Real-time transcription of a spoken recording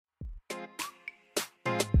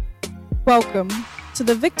Welcome to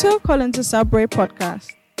the Victor Collins Sabray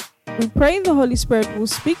podcast. We pray the Holy Spirit will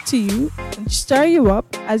speak to you and stir you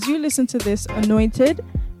up as you listen to this anointed,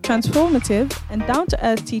 transformative, and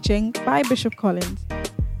down-to-earth teaching by Bishop Collins.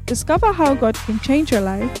 Discover how God can change your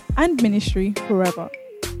life and ministry forever.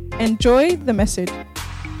 Enjoy the message.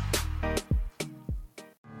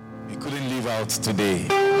 We couldn't leave out today,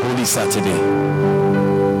 Holy Saturday.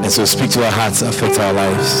 And so speak to our hearts, affect our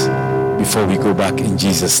lives before we go back in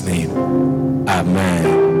Jesus' name.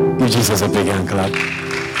 Amen. Give Jesus a big hand clap.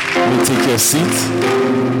 You take your seat.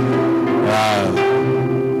 Wow.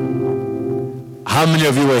 How many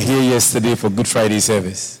of you were here yesterday for Good Friday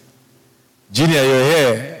service? Junior, you're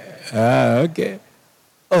here? Okay.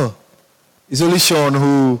 Oh, it's only Sean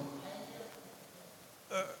who...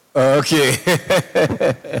 okay.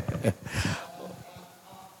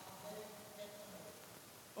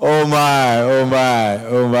 Oh my.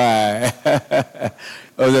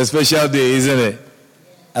 It was a special day, isn't it?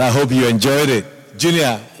 And I hope you enjoyed it.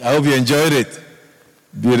 Junior, I hope you enjoyed it.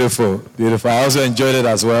 Beautiful. I also enjoyed it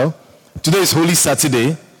as well. Today is Holy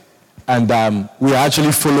Saturday, and we are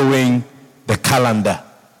actually following the calendar.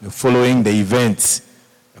 We're following the events,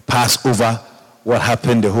 the Passover, what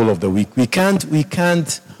happened the whole of the week. We can't be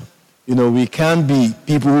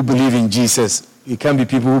people who believe in Jesus. We can't be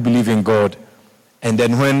people who believe in God. And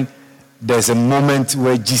then when there's a moment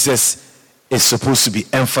where Jesus is supposed to be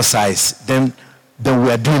emphasized, then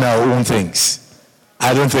we are doing our own things.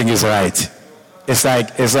 I don't think it's right. It's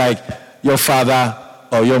like your father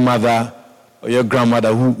or your mother or your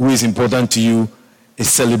grandmother who is important to you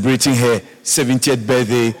is celebrating her 70th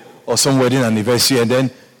birthday or some wedding anniversary, and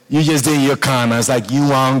then you just did your car and it's like you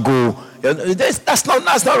want to go. That's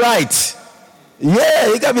not right. Yeah,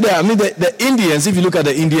 you got to be there. I mean, the Indians, if you look at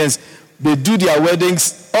the Indians, they do their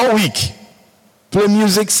weddings all week. Play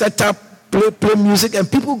music, set up, play music, and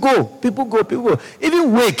people go.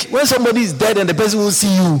 Even wake, when somebody is dead and the person will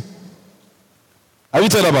see you. Have you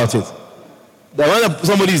thought about it? That when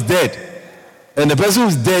somebody is dead and the person who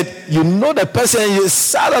is dead, you know the person, you're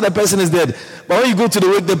sad that the person is dead. But when you go to the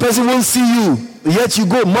wake, the person won't see you. Yet you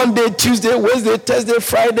go Monday, Tuesday, Wednesday, Thursday,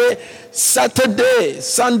 Friday, Saturday,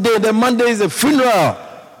 Sunday, then Monday is the funeral.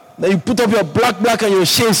 Then you put up your black and your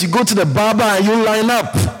shades, you go to the barber and you line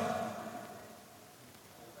up.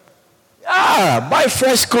 Buy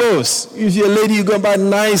fresh clothes. If you're a lady, you go buy a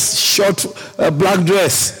nice short black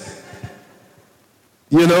dress.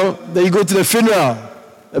 Then you go to the funeral.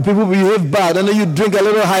 The people behave bad, and then you drink a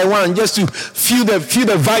little high wine just to feel the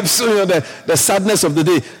vibes, the sadness of the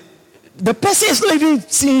day. The person is not even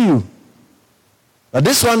seeing you. But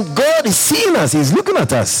this one, God is seeing us. He's looking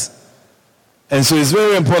at us. And so it's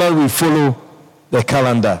very important we follow the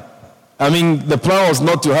calendar. I mean, the plan was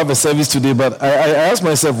not to have a service today, but I asked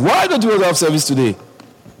myself, why don't we have service today?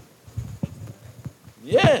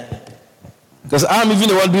 Yeah. Because I'm even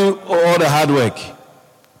the one doing all the hard work.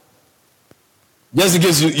 Just in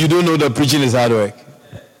case you don't know that preaching is hard work.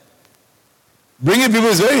 Bringing people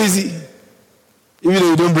is very easy, even though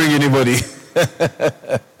you don't bring anybody.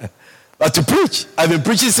 But to preach, I've been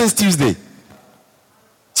preaching since Tuesday,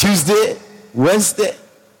 Wednesday,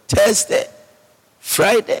 Thursday,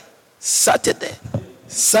 Friday, Saturday,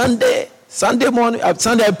 Sunday morning.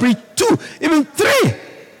 Sunday I preach 2, even 3.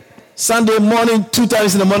 Sunday morning, 2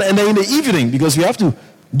 times in the morning, and then in the evening, because we have to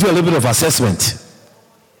do a little bit of assessment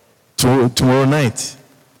tomorrow night.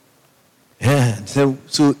 Yeah.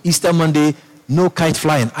 So Easter Monday, no kite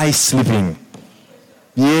flying, I sleeping.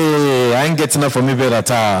 Yeah, I ain't getting up for me bed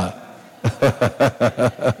at all.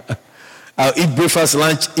 I'll eat breakfast,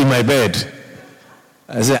 lunch in my bed.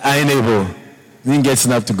 I say, I ain't able. Didn't get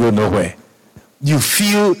enough to go nowhere. You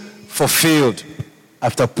feel fulfilled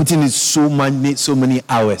after putting in so many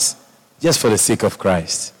hours just for the sake of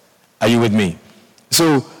Christ. Are you with me?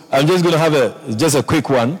 So I'm just going to have just a quick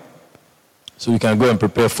one so we can go and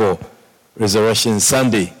prepare for Resurrection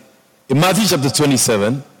Sunday. In Matthew chapter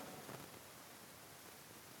 27,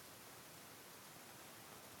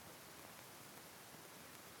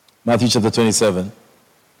 Matthew chapter 27.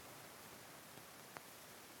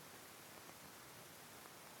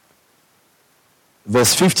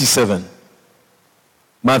 Verse 57.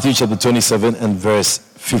 Matthew chapter 27 and verse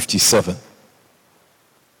 57.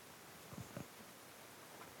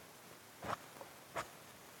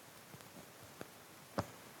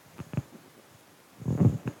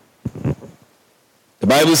 The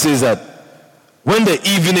Bible says that when the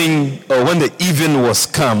evening was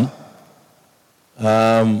come,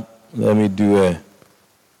 let me do a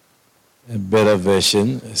better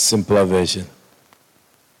version, a simpler version.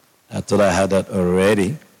 I thought I had that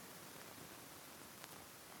already.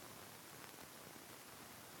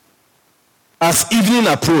 As evening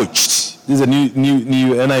approached, this is a new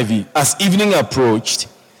NIV. As evening approached,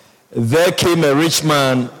 there came a rich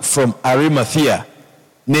man from Arimathea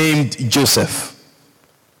named Joseph,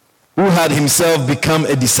 who had himself become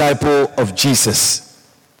a disciple of Jesus.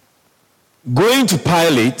 Going to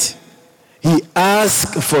Pilate, he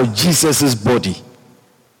asked for Jesus' body,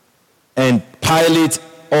 and Pilate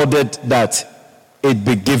ordered that it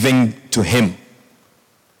be given to him.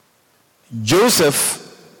 Joseph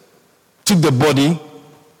took the body,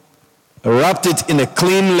 wrapped it in a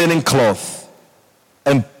clean linen cloth,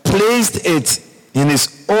 and placed it in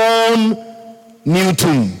his own new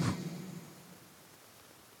tomb.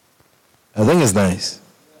 I think it's nice.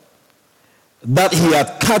 That he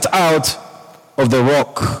had cut out of the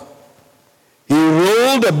rock. He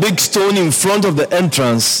rolled a big stone in front of the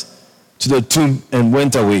entrance to the tomb and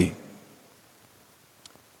went away.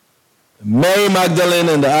 Mary Magdalene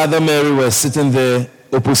and the other Mary were sitting there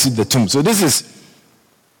opposite the tomb. So this is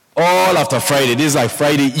all after Friday. This is like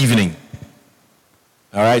Friday evening.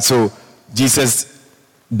 All right, so Jesus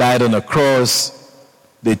died on a cross.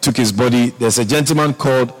 They took his body. There's a gentleman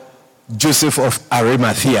called Joseph of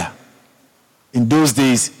Arimathea. In those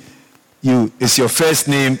days, it's your first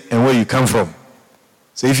name and where you come from.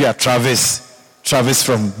 So if you are Travis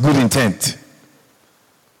from Good Intent.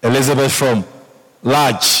 Elizabeth from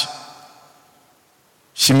Large.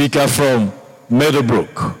 Shimika from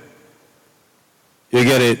Meadowbrook. You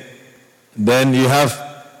get it? Then you have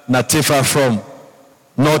Natifa from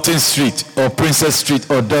Norton Street or Princess Street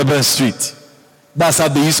or Durban Street. That's how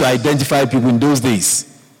they used to identify people in those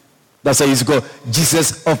days. That's how you used to call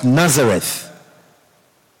Jesus of Nazareth.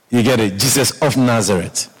 You get it? Jesus of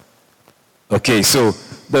Nazareth. Okay, so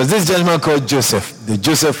there's this gentleman called Joseph, the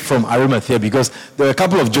Joseph from Arimathea, because there were a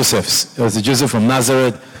couple of Josephs. There was a Joseph from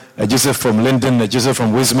Nazareth, a Joseph from Linden, a Joseph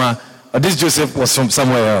from Wismar. But this Joseph was from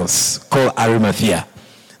somewhere else, called Arimathea.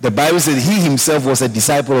 The Bible says he himself was a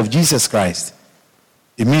disciple of Jesus Christ.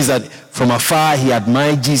 It means that from afar he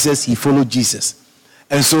admired Jesus, he followed Jesus.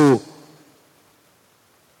 And so,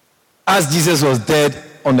 as Jesus was dead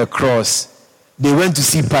on the cross, they went to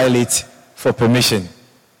see Pilate for permission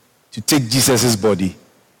to take Jesus' body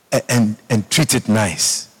and treat it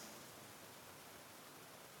nice.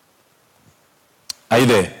 Are you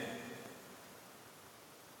there?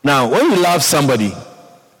 Now, when you love somebody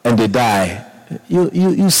and they die,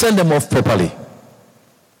 you send them off properly.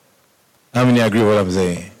 How many agree with what I'm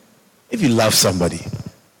saying? If you love somebody,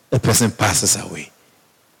 the person passes away,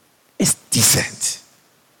 it's decent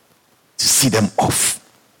to see them off.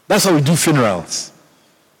 That's how we do funerals.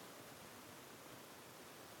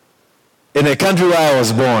 In a country where I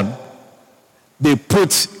was born, they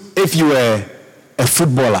put, if you were a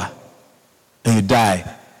footballer and you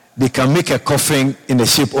die, they can make a coffin in the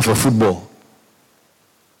shape of a football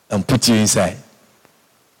and put you inside.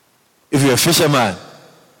 If you're a fisherman,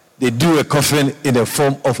 they do a coffin in the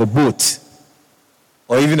form of a boat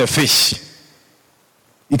or even a fish.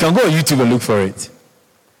 You can go on YouTube and look for it.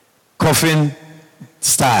 Coffin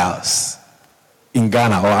styles in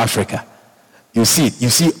Ghana or Africa. You see it. You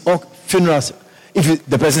see all funerals. If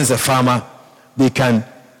the person is a farmer, they can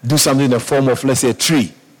do something in the form of, let's say, a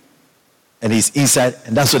tree. And he's inside,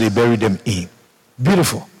 and that's what they bury them in.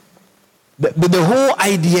 Beautiful. But the whole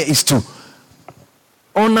idea is to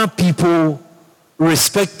honor people,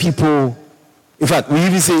 respect people. In fact, we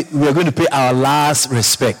even say we are going to pay our last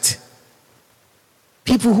respect.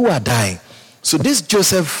 People who are dying. So this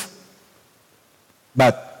Joseph,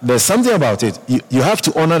 but there's something about it. You have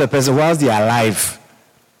to honor the person whilst they are alive.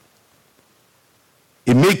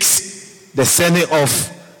 It makes the sending off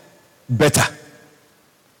better.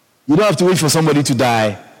 You don't have to wait for somebody to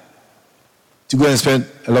die to go and spend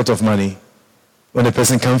a lot of money when the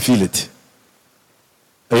person can't feel it.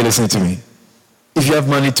 Are you listening to me? If you have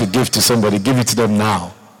money to give to somebody, give it to them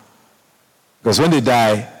now. Because when they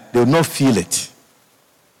die, they will not feel it.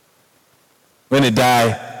 When they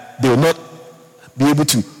die, they will not be able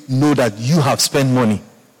to know that you have spent money.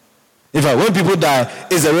 In fact, when people die,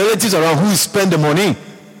 it's the relatives around who spend the money.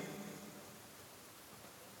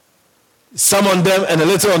 Some on them and a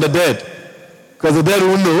little on the dead. Because the dead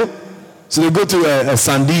won't know. So they go to a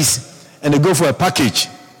Sandi's and they go for a package.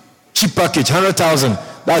 Cheap package, 100,000.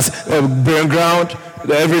 That's burn ground,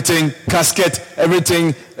 everything, casket,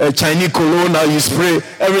 everything, Chinese cologne, now you spray,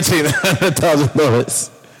 everything, $100,000.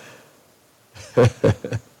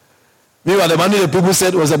 Meanwhile, the money the people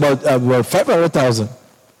said was about 500,000.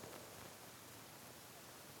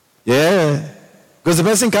 Yeah, because the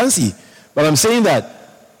person can't see. But I'm saying that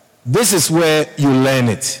this is where you learn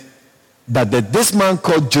it. That this man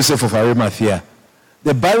called Joseph of Arimathea,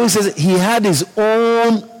 the Bible says he had his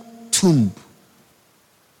own tomb.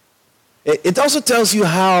 It also tells you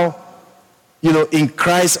how, in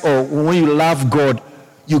Christ, or when you love God,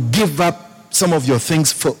 you give up some of your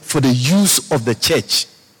things for the use of the church.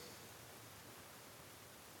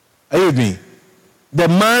 Are you with me? The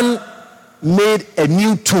man made a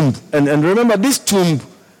new tomb. And remember, this tomb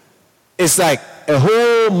is like a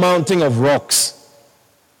whole mountain of rocks.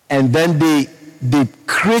 And then they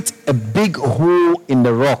create a big hole in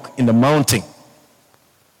the rock, in the mountain.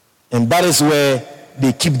 And that is where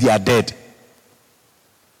they keep their dead.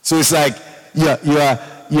 So it's like you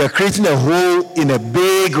are creating a hole in a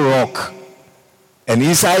big rock. And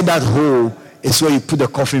inside that hole is where you put the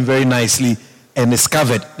coffin very nicely, and it's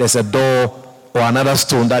covered. There's a door or another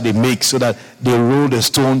stone that they make so that they roll the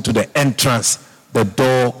stone to the entrance, the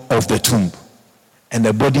door of the tomb. And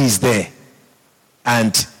the body is there.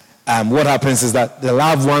 And what happens is that the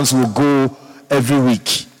loved ones will go every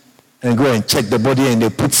week and go and check the body, and they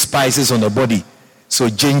put spices on the body. So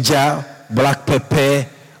ginger, black pepper,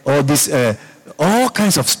 all these, all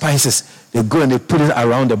kinds of spices. They go and they put it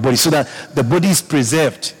around the body so that the body is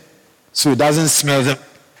preserved, so it doesn't smell.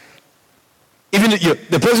 Even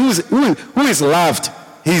the person who is loved,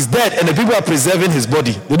 he's dead, and the people are preserving his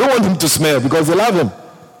body. They don't want him to smell because they love him.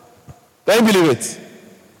 Can you believe it?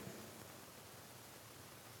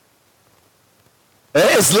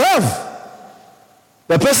 It's love.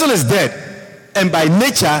 The person is dead, and by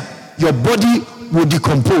nature, your body will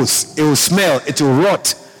decompose. It will smell. It will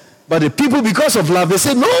rot. But the people, because of love, they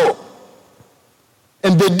say no.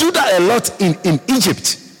 And they do that a lot in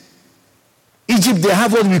Egypt. Egypt, they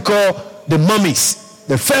have what we call the mummies,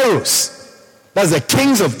 the pharaohs. That's the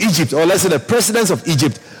kings of Egypt, or let's say the presidents of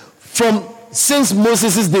Egypt. Since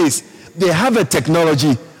Moses' days, they have a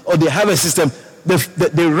technology, or they have a system.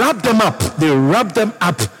 They wrap them up. They wrap them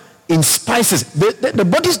up in spices. The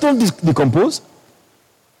bodies don't decompose.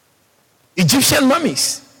 Egyptian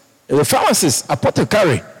mummies, the pharmacist,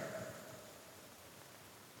 apothecary.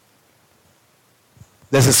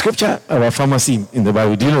 There's a scripture about pharmacy in the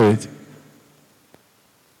Bible. Do you know it?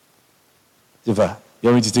 Tifa, you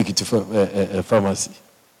want me to take you to a pharmacy?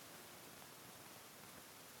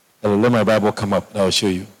 I will let my Bible come up and I will show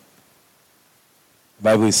you. The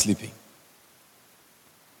Bible is sleeping.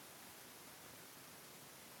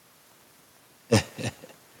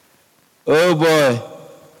 Oh boy.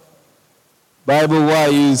 Bible, why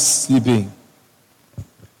are you sleeping?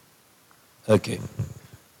 Okay.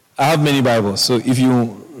 I have many Bibles, so if you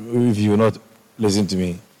will not listen to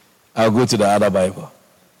me, I'll go to the other Bible.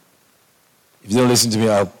 If you don't listen to me,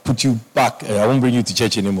 I'll put you back. I won't bring you to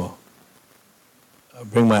church anymore. I'll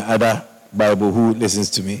bring my other Bible who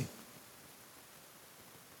listens to me.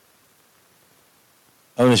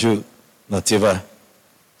 I want to show Nativa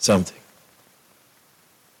something.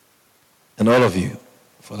 And all of you,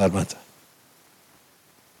 for that matter.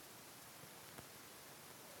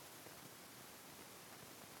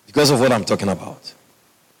 Because of what I'm talking about.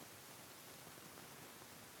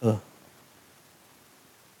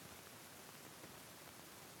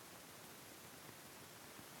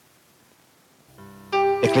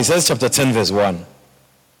 Ecclesiastes chapter 10 verse 1.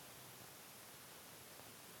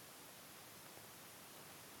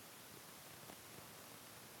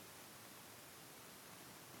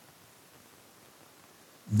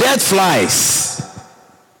 Dead flies,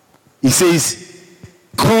 he says,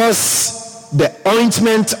 cause the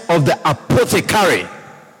ointment of the apothecary.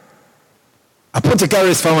 Apothecary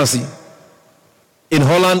is pharmacy. In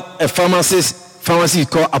Holland, a pharmacy is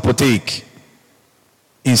called apotheek.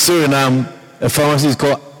 In Suriname, a pharmacy is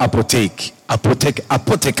called apotheek.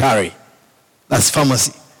 Apothecary. That's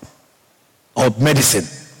pharmacy. Or medicine.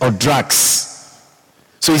 Or drugs.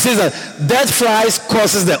 So he says that dead flies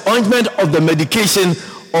causes the ointment of the medication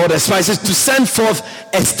or the spices to send forth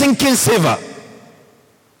a stinking savor.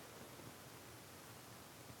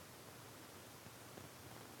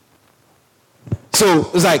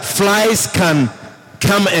 So it's like flies can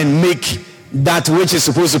come and make that which is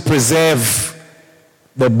supposed to preserve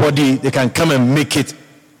the body, they can come and make it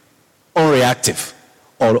unreactive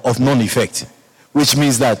or of non-effect, which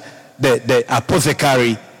means that the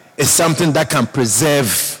apothecary is something that can preserve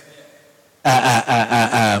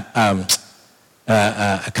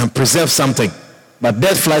something, but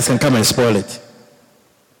dead flies can come and spoil it.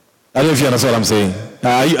 I don't know if you understand what I'm saying.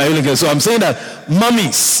 Are you looking? So I'm saying that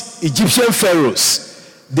mummies, Egyptian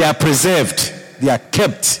pharaohs, they are preserved, they are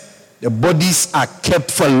kept, the bodies are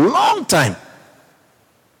kept for a long time.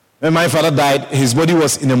 When my father died, his body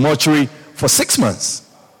was in a mortuary for 6 months.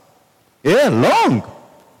 Yeah, long.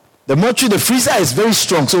 The mortuary, the freezer is very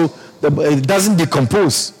strong, so it doesn't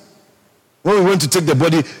decompose. When we went to take the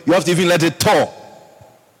body, you have to even let it thaw.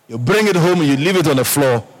 You bring it home and you leave it on the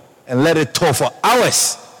floor, and let it thaw for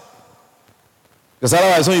hours. Because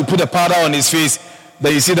otherwise, when you put the powder on his face,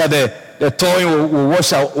 then you see that the thawing will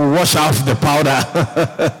wash off the powder.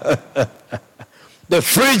 The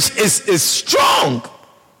fridge is strong.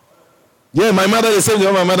 Yeah, my mother, the same day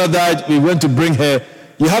when my mother died, we went to bring her.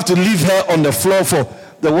 You have to leave her on the floor for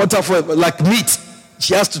the water for like meat.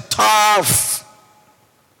 She has to tough.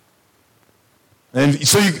 And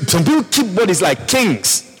so some people keep bodies like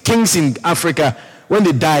kings. Kings in Africa, when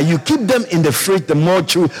they die, you keep them in the fridge, the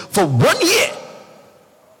mortuary, for 1 year.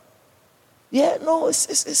 Yeah, no,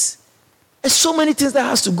 it's so many things that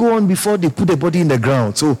has to go on before they put the body in the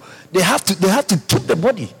ground. So they have to keep the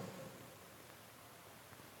body.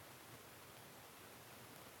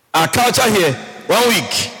 Our culture here, 1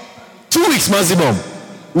 week, 2 weeks maximum.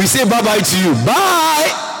 We say bye-bye to you.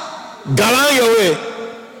 Bye! Galang your way.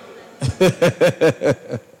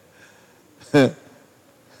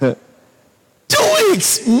 2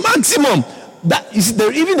 weeks maximum. That is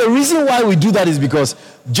even the reason why we do that is because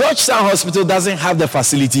Georgetown Hospital doesn't have the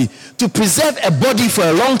facility to preserve a body for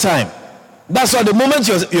a long time. That's why the moment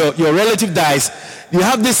your relative dies, you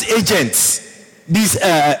have these agents. These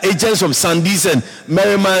agents from Sandys and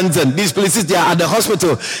Merrimans and these places, they are at the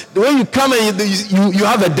hospital. When you come and you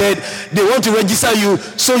have a dead, they want to register you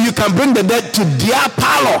so you can bring the dead to their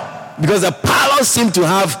parlor. Because the parlors seem to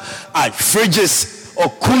have fridges or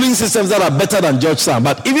cooling systems that are better than Georgetown.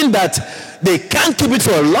 But even that, they can't keep it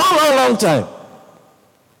for a long time.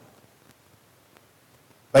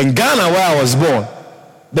 But in Ghana, where I was born,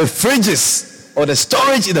 the fridges or the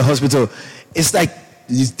storage in the hospital is like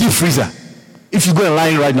this deep freezer. If you go and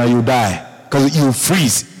lie right now, you'll die. Because you will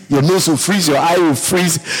freeze. Your nose will freeze, your eye will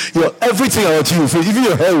freeze, everything about you will freeze, even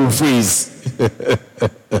your hair will freeze.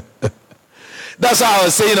 That's how I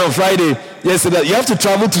was saying on Friday yesterday. You have to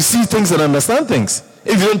travel to see things and understand things.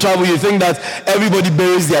 If you don't travel, you think that everybody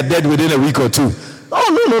buries their dead within a week or two.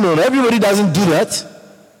 Oh, no. Everybody doesn't do that.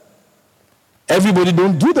 Everybody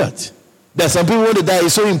don't do that. There's some people when they die,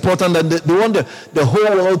 it's so important that they want the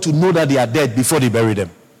whole world to know that they are dead before they bury them.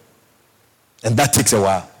 And that takes a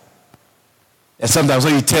while. And sometimes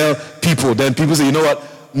when you tell people, then people say, you know what?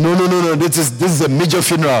 No, this is a major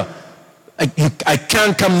funeral. I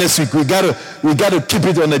can't come next week. We gotta keep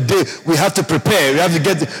it on a day. We have to prepare. We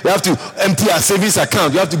have to empty our savings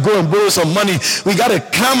account. You have to go and borrow some money. We gotta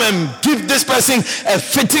come and give this person a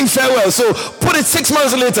fitting farewell. So put it 6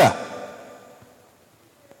 months later.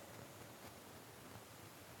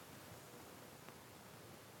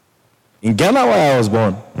 In Ghana, where I was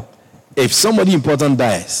born, if somebody important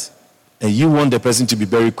dies and you want the person to be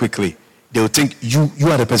buried quickly, they will think you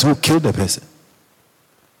are the person who killed the person.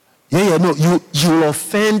 No, you will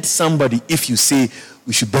offend somebody if you say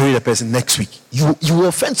we should bury the person next week. You will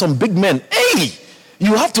offend some big men. Hey,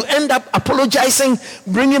 you have to end up apologizing,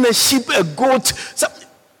 bringing a sheep, a goat.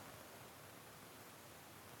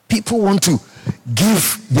 People want to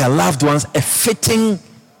give their loved ones a fitting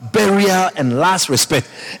burial and last respect.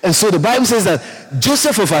 And so the Bible says that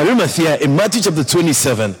Joseph of Arimathea in Matthew chapter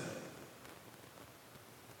 27,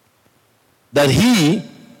 that he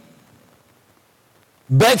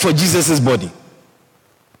begged for Jesus' body.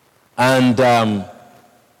 And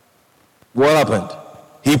what happened?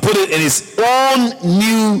 He put it in his own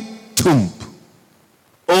new tomb.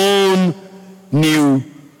 Own new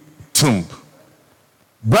tomb.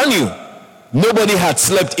 Brand new. Nobody had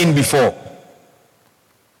slept in before.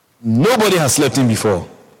 Nobody has slept in before.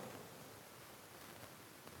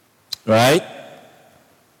 Right?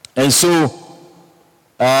 And so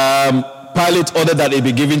Pilate ordered that it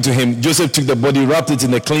be given to him. Joseph took the body, wrapped it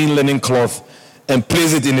in a clean linen cloth, and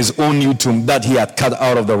placed it in his own new tomb that he had cut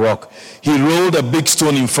out of the rock. He rolled a big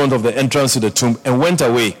stone in front of the entrance to the tomb and went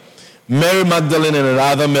away. Mary Magdalene and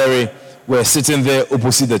another Mary were sitting there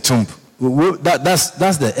opposite the tomb. That's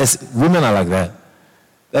the women are like that.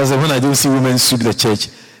 That's when I don't see women sweep the church.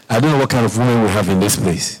 I don't know what kind of women we have in this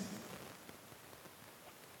place.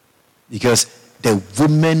 Because the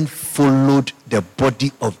women followed the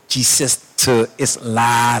body of Jesus till its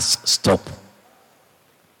last stop.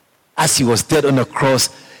 As he was dead on the cross,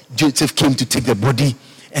 Joseph came to take the body,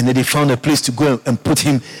 and then they found a place to go and put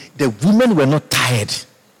him. The women were not tired.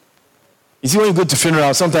 You see, when you go to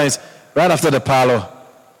funeral, sometimes right after the parlor,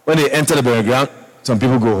 when they enter the burial ground, some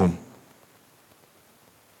people go home.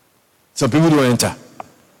 Some people don't enter.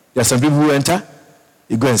 There are some people who enter,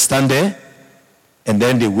 they go and stand there, and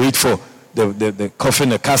then they wait for the coffin,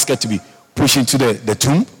 the casket to be pushed into the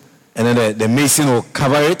tomb, and then the mason will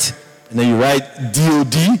cover it, and then you write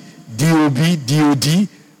DOD, DOB, DOD,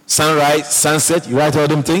 sunrise, sunset, you write all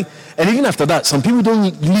them things. And even after that, some people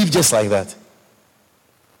don't leave just like that.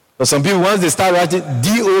 But some people, once they start writing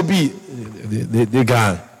D-O-B, they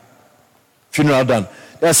gone. Funeral done.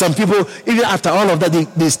 There are some people, even after all of that,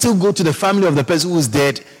 they still go to the family of the person who's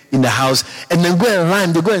dead in the house and then go and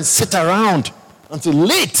run. They go and sit around until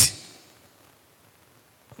late.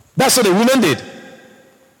 That's what the woman did.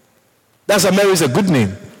 That's why Mary is a good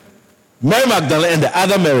name. Mary Magdalene and the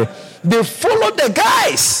other Mary, they followed the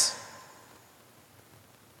guys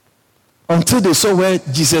until they saw where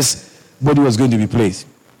Jesus' body was going to be placed.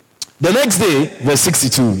 The next day, verse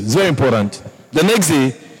 62, it's very important. The next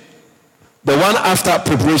day, the one after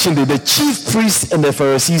preparation day, the chief priests and the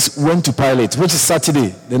Pharisees went to Pilate, which is Saturday.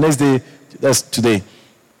 The next day, that's today.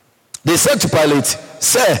 They said to Pilate,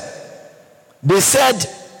 Sir, they said,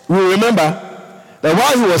 we remember that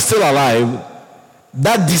while he was still alive,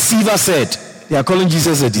 that deceiver said, they are calling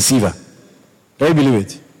Jesus a deceiver. Can you believe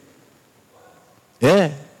it?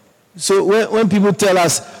 Yeah. So when people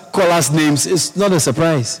call us names, it's not a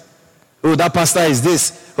surprise. Oh, that pastor is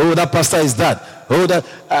this. Oh, that pastor is that. Oh, that.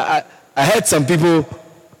 I heard some people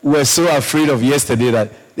were so afraid of yesterday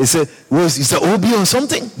that they said, is it Obi or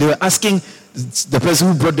something? They were asking the person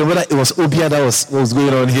who brought them whether it was Obia that was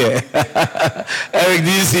going on here. Eric,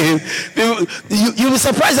 do you see him? You'll be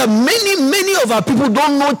surprised that many of our people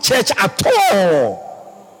don't know church at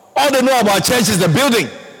all. All they know about church is the building.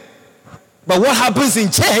 But what happens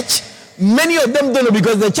in church, many of them don't know,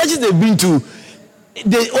 because the churches they've been to,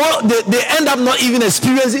 they end up not even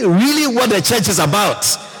experiencing really what the church is about.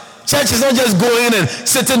 Church is not just going and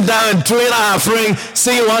sitting down and throwing our offering,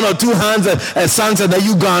 singing one or two hands and songs, and then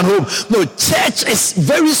you gone home. No, church is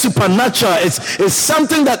very supernatural. It's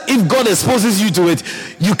something that if God exposes you to it,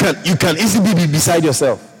 you can easily be beside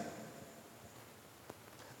yourself.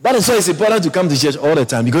 That is why it's important to come to church all the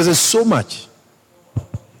time, because there's so much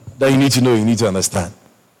that you need to know, you need to understand.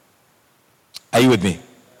 Are you with me?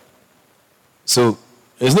 So,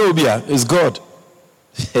 there's no Obia, it's God.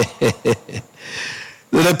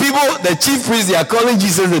 The people, the chief priests, they are calling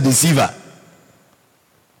Jesus the deceiver.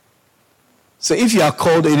 So if you are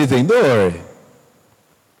called anything, don't worry.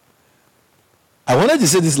 I wanted to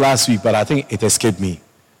say this last week, but I think it escaped me.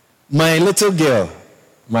 My little girl,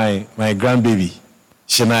 my grandbaby,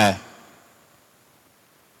 Shania,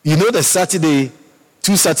 you know, the Saturday,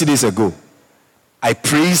 2 Saturdays ago, I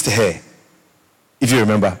praised her. If you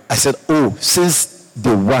remember, I said, oh, since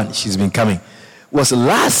day one, she's been coming. Was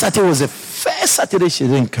last Saturday was the first Saturday she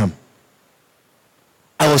didn't come.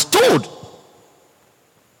 I was told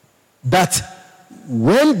that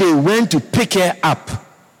when they went to pick her up,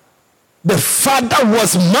 the father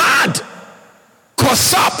was mad.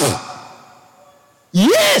 Cuss up.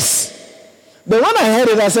 Yes. But when I heard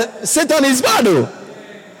it, I said, Satan is bad.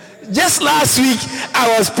 Just last week,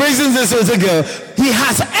 I was praising this little girl. He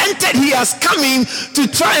has entered, he has come in to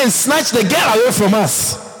try and snatch the girl away from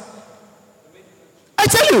us. I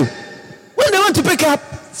tell you, when they went to pick her up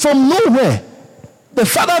from nowhere, the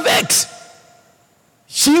father vexed.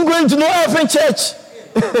 She ain't going to no orphan church.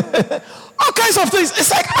 All kinds of things. It's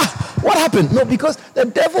like, what happened? No, because the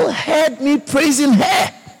devil heard me praising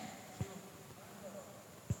her.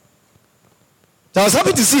 So I was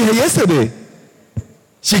happy to see her yesterday.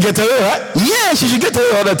 She get away, right? Yeah, she should get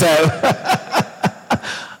away all the time.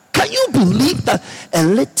 Can you believe that a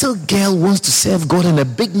little girl wants to serve God and a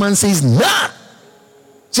big man says, nah?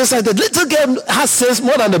 Just like the little girl has sense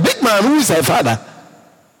more than the big man who is her father.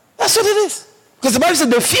 That's what it is. Because the Bible said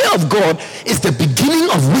the fear of God is the beginning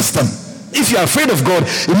of wisdom. If you are afraid of God,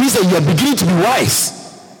 it means that you are beginning to be wise.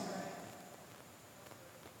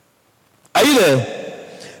 Are you there?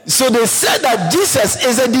 So they said that Jesus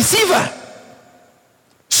is a deceiver.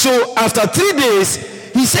 So after 3 days,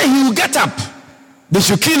 he said he will get up. They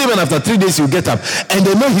should kill him, and after 3 days he will get up. And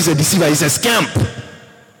they know he's a deceiver, he's a scamp.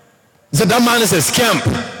 He said that man is a scamp.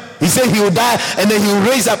 He said he will die and then he will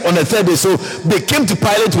raise up on the 3rd day. So they came to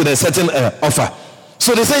Pilate with a certain offer.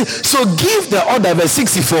 So they said, so give the order, verse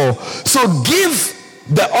 64. So give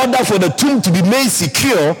the order for the tomb to be made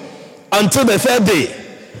secure until the 3rd day.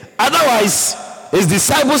 Otherwise, his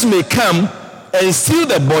disciples may come and steal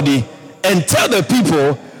the body and tell the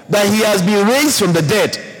people that he has been raised from the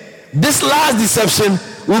dead. This last deception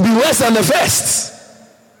will be worse than the first.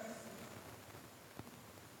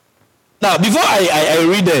 Now, before I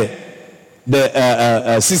read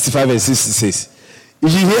the 65 and 66, you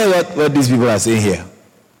should hear what these people are saying here.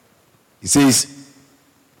 It says,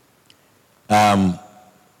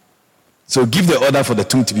 so give the order for the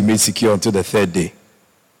tomb to be made secure until the 3rd day.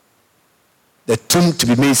 The tomb to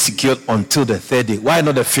be made secure until the 3rd day. Why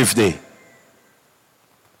not the 5th day?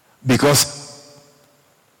 Because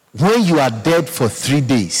when you are dead for 3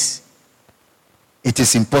 days, it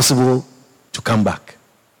is impossible to come back.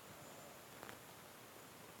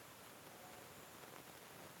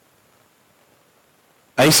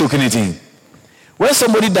 Are you soaking it in? When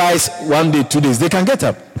somebody dies 1 day, 2 days, they can get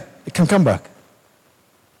up. They can come back.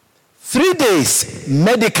 3 days,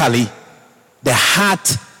 medically, the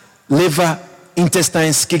heart, liver,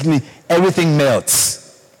 intestines, kidney, everything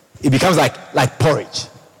melts. It becomes like porridge.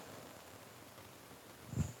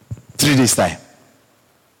 3 days time.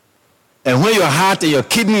 And when your heart and your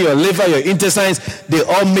kidney, your liver, your intestines, they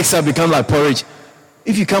all mix up, become like porridge.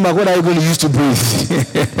 If you come back, what are you going to use to breathe?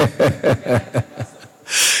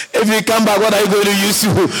 If you come back, what are you going to use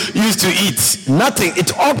to eat? Nothing.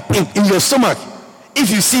 It's all in your stomach. If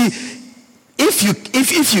you see, you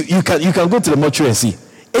can go to the mortuary and see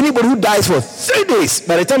anybody who dies for 3 days.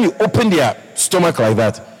 By the time you open their stomach like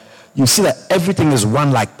that, you see that everything is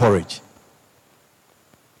one like porridge.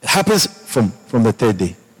 It happens from the 3rd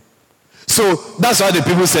day. So that's why the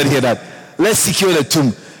people said here that let's secure the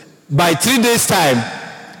tomb. By 3 days' time,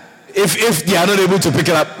 if they are not able to pick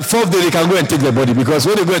it up, 4th day they can go and take the body, because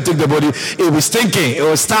when they go and take the body, it will be stinking. It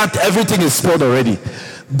will start, everything is spoiled already.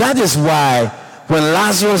 That is why when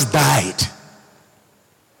Lazarus died,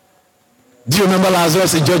 do you remember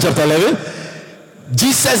Lazarus in John chapter 11?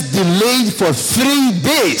 Jesus delayed for 3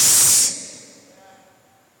 days.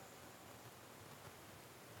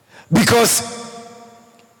 Because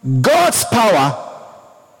God's power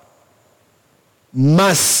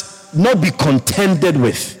must not be contended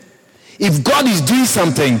with. If God is doing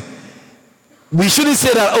something, we shouldn't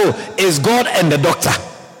say that, oh, it's God and the doctor.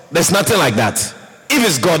 There's nothing like that. If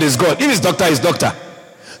it's God, it's God. If it's doctor, it's doctor.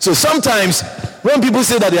 So sometimes when people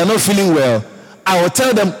say that they are not feeling well, I will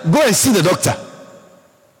tell them, go and see the doctor.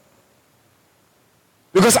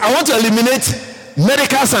 Because I want to eliminate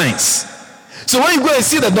medical science. So when you go and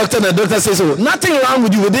see the doctor, and the doctor says, oh, nothing wrong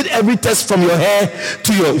with you. We did every test from your hair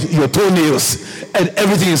to your toenails, and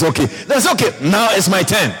everything is okay. That's okay. Now it's my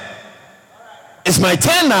turn. It's my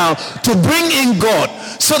turn now to bring in God,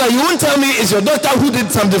 so that you won't tell me it's your doctor who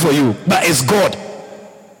did something for you, but it's God.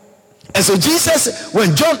 And so Jesus,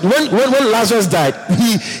 when Lazarus died,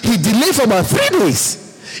 he delayed for about 3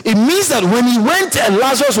 days. It means that when he went and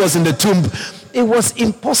Lazarus was in the tomb, it was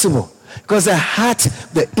impossible. Because the heart,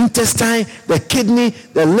 the intestine, the kidney,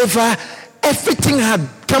 the liver, everything had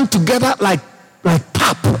come together like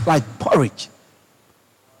pap, like porridge.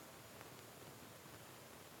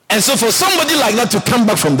 And so for somebody like that to come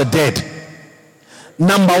back from the dead,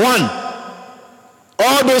 number one,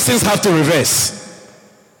 all those things have to reverse.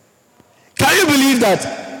 Can you believe that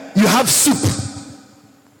you have soup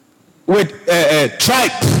with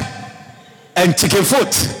tripe and chicken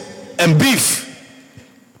foot and beef?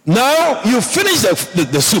 Now you finish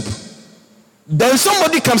the soup. Then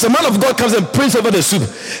somebody comes, a man of God comes and prays over the soup.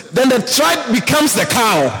 Then the tripe becomes the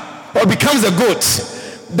cow or becomes the goat.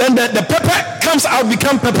 Then the pepper comes out,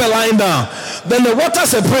 becomes pepper lying down. Then the water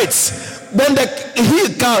separates. Then the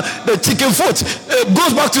chicken foot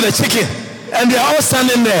goes back to the chicken. And they are all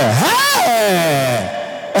standing there. Hey!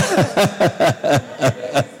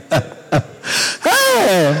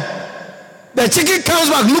 Hey! The chicken comes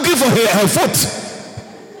back looking for her foot.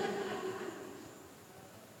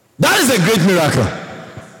 That is a great miracle.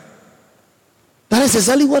 That is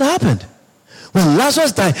exactly what happened. When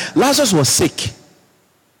Lazarus died, Lazarus was sick.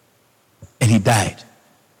 And he died.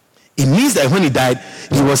 It means that when he died,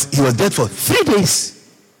 he was dead for 3 days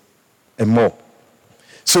and more.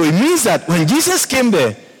 So it means that when Jesus came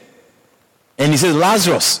there and he said,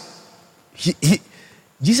 Lazarus,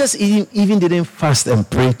 Jesus even didn't fast and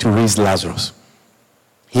pray to raise Lazarus.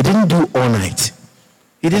 He didn't do all night.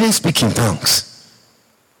 He didn't speak in tongues.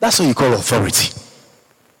 That's what you call authority.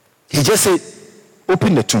 He just said,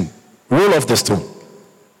 open the tomb, roll off the stone.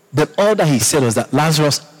 Then all that he said was that,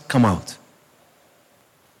 Lazarus, come out.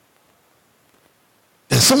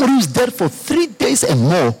 Then somebody who's dead for 3 days and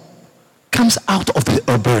more comes out of the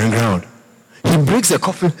burying ground. He breaks the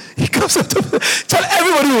coffin. He comes out of tell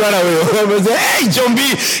everybody to run away. Say, hey, John B,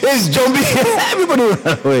 it's John B. Everybody will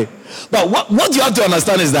run away. But what you have to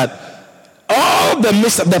understand is that all the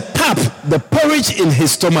pap, the porridge in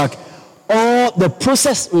his stomach, all the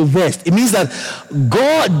process reversed. It means that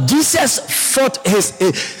Jesus fought his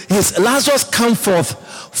Lazarus come forth,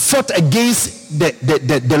 fought against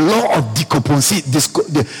the law of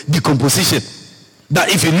decomposition. That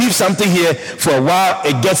if you leave something here for a while,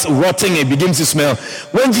 it gets rotting, it begins to smell.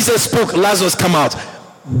 When Jesus spoke, Lazarus come out.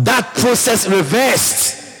 That process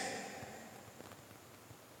reversed.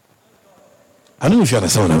 I don't know if you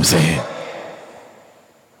understand what I'm saying.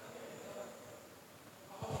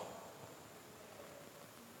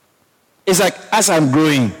 It's like as I'm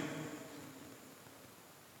growing,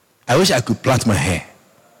 I wish I could plait my hair.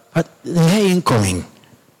 But the hair ain't coming.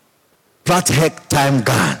 Plait hair time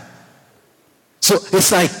gone. So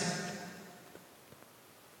it's like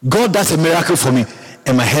God does a miracle for me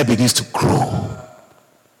and my hair begins to grow.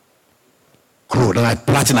 Then I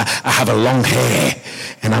platinum. I have a long hair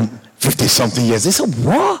and I'm 50-something years. They said,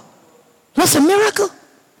 what? That's a miracle.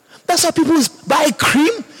 That's why people buy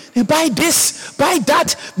cream. They buy this, buy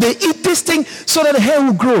that. They eat this thing so that the hair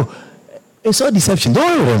will grow. It's all deception.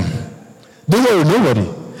 Don't worry them. Don't worry nobody.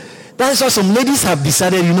 That's why some ladies have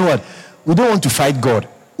decided, you know what? We don't want to fight God.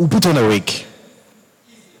 We'll put on a wig.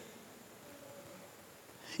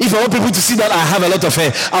 If I want people to see that I have a lot of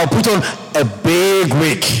hair, I'll put on a big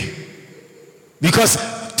wig. Because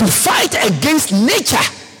to fight against nature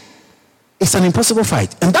is an impossible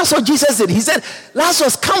fight. And that's what Jesus did. He said,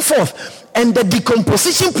 Lazarus, come forth. And the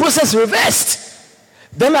decomposition process reversed.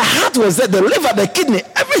 Then the heart was there, the liver, the kidney,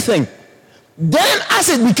 everything. Then as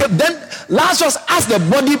it became, then Lazarus, as the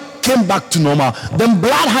body came back to normal, then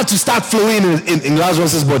blood had to start flowing in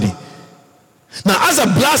Lazarus' body. Now as the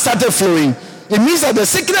blood started flowing, it means that the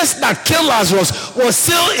sickness that killed Lazarus was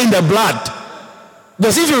still in the blood.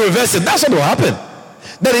 Because if you reverse it, that's what will happen.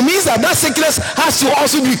 Then it means that sickness has to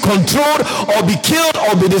also be controlled or be killed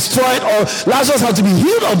or be destroyed, or Lazarus has to be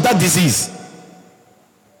healed of that disease.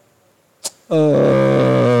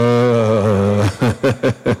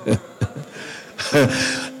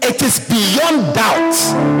 It is beyond doubt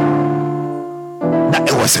that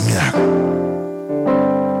it was a miracle.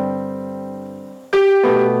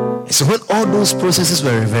 So when all those processes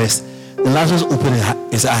were reversed, then Lazarus opened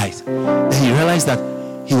his eyes. Then he realized that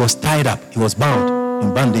he was tied up. He was bound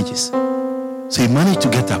in bandages. So he managed to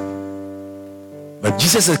get up. But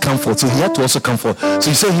Jesus had come forth, so he had to also come forth. So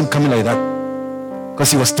you saw him coming like that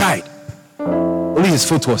because he was tied. Only his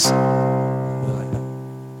foot was.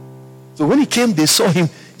 So when he came, they saw him.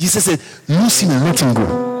 Jesus said, loose him and let him go.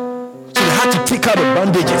 So they had to take out the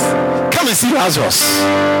bandages. Come and see Lazarus.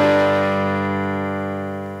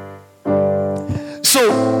 So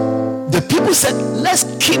the people said, let's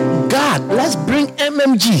keep guard. Let's bring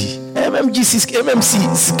MMC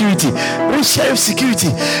security. Bring sheriff security.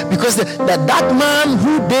 Because that man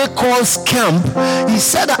who they call Scamp, he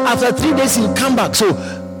said that after 3 days he'll come back. So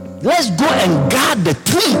let's go and guard the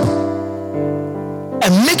tomb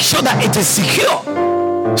and make sure that it is secure,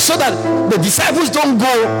 so that the disciples don't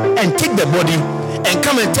go and take the body and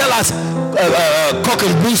come and tell us cock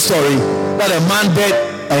and bull story that a man dead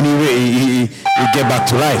and he get back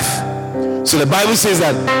to life. So the Bible says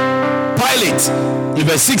that Pilate, in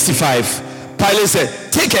verse 65, Pilate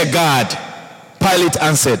said, take a guard. Pilate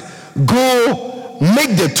answered, go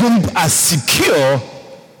make the tomb as secure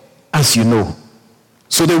as you know.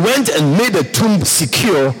 So they went and made the tomb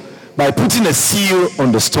secure by putting a seal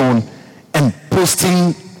on the stone and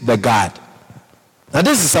posting the guard. Now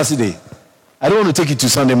this is Saturday. I don't want to take you to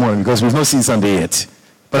Sunday morning because we've not seen Sunday yet.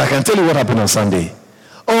 But I can tell you what happened on Sunday.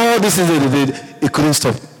 Oh, this is what they did. It couldn't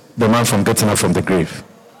stop the man from getting up from the grave.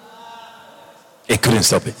 It couldn't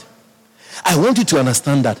stop it. I want you to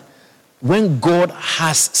understand that when God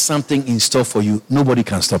has something in store for you, nobody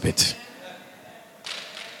can stop it.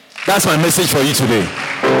 That's my message for you today.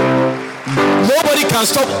 Nobody can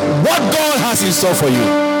stop what God has in store for you.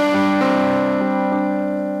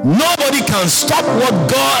 Nobody can stop what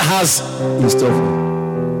God has in store for you.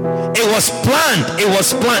 It was planned. It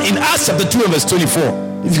was planned in Acts chapter 2 and verse 24.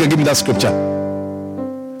 If you can give me that scripture.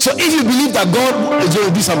 So if you believe that God is going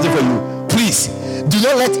to do something for you, please do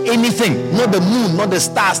not let anything, not the moon, not the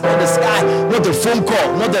stars, not the sky, not the phone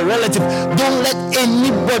call, not the relative, don't let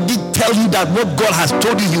anybody tell you that what God has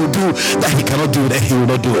told you he will do, that he cannot do it and he will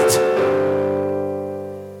not do it.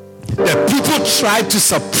 The people tried to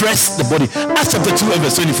suppress the body. Acts chapter 2 and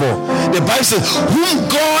verse 24. The Bible says, whom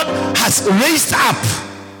God has raised up,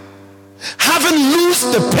 having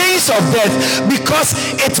loosed the pains of death, because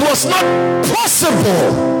it was not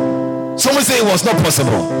possible. Someone say it was not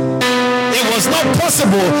possible. It was not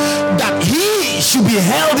possible that he should be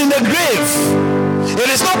held in the grave. It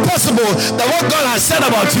is not possible that what God has said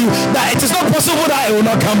about you, that it is not possible that it will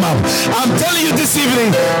not come up. I'm telling you this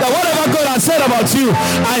evening that whatever God has said about you,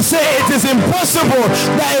 I say it is impossible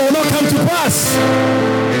that it will not come to pass.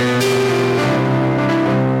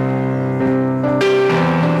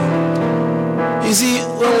 You see,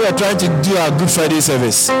 when we are trying to do our Good Friday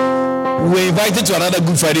service, we were invited to another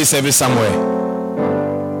Good Friday service somewhere.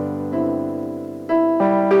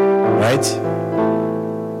 Right?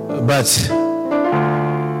 But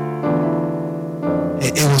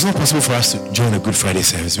it was not possible for us to join a Good Friday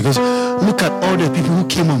service because look at all the people who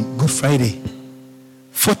came on Good Friday.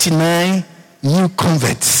 49 new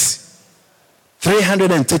converts.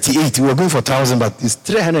 338. We were going for 1,000, but it's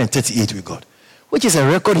 338 we got. Which is a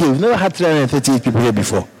record here. We've never had 338 people here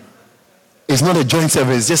before. It's not a joint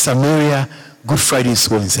service, it's just Samaria Good Friday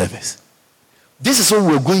Soul service. This is what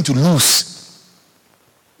we're going to lose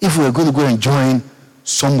if we're going to go and join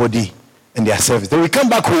somebody in their service. Then we come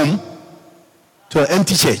back home to an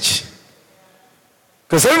empty church.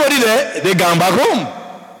 Because everybody there, they gone back home.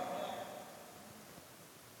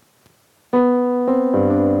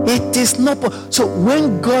 It is not. So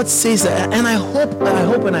when God says that, and I hope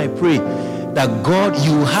and I pray that God,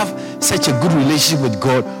 you will have such a good relationship with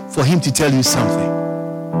God for him to tell you something.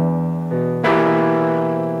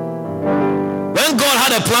 When God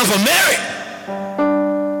had a plan for Mary,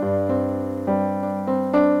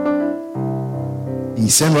 he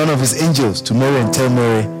sent one of his angels to Mary and tell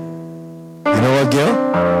Mary, you know what, girl?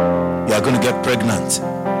 You are going to get pregnant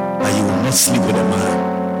and you will not sleep with a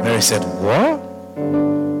man. Mary said, what?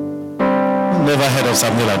 Never heard of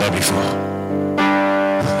something like that before.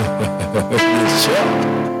 Sure.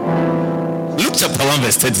 Luke chapter 1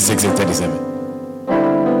 verse 36 and 37.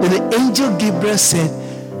 And the angel Gabriel said,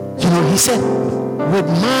 he said, with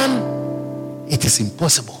man it is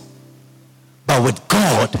impossible, but with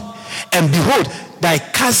God, and behold, thy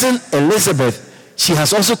cousin Elizabeth, she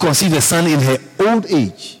has also conceived a son in her old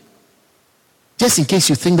age. Just in case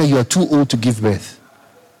you think that you are too old to give birth.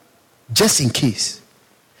 Just in case.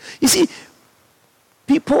 You see,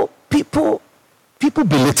 people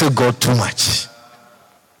belittle God too much.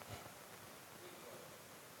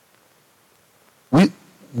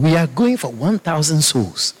 We are going for 1,000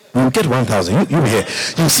 souls. We will get 1,000. You here.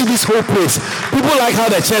 You see this whole place. People like how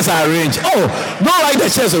the chairs are arranged. Oh, don't like the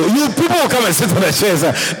chairs. People will come and sit on the chairs.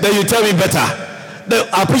 Then you tell me better.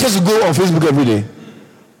 Our preachers will go on Facebook every day.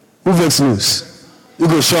 Who makes news? You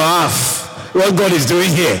go show off what God is doing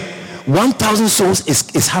here. 1,000 souls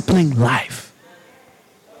is happening live.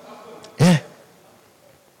 Yeah.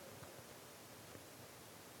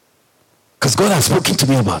 Because God has spoken to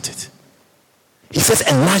me about it. He says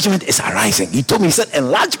enlargement is arising. He told me, he said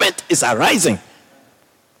enlargement is arising.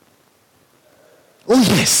 Oh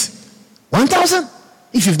yes. 1,000?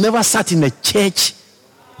 If you've never sat in a church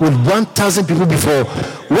with 1,000 people before,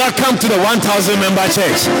 welcome to the 1,000 member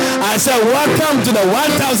church. I said welcome to the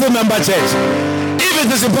 1,000 member church. If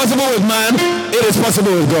it is impossible with man, it is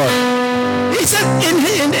possible with God. He said,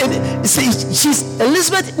 she's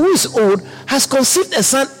Elizabeth, who is old, has conceived a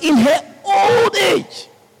son in her old age.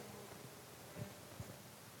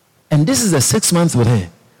 And this is the 6 months with her,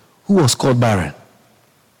 who was called barren.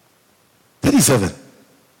 37.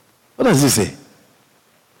 What does he say?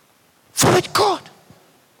 For with God.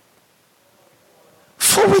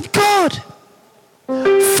 For with God.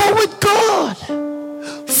 For with God.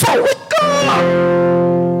 For with God.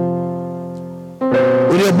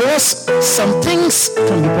 With your boss, some things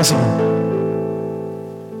can be possible.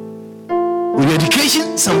 With your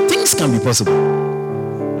education, some things can be possible.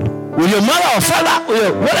 With your mother or father, with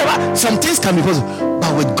your whatever, some things can be possible.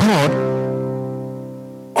 But with God,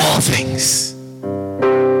 all things.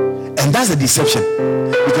 And that's a deception.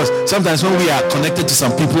 Because sometimes when we are connected to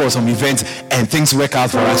some people or some events and things work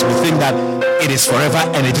out for us, we think that it is forever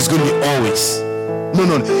and it is going to be always.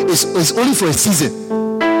 No. It's only for a season.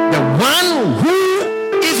 The one who,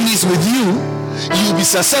 if he's with you, you'll be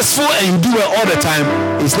successful and you do it all the time.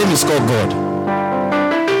 His name is called God.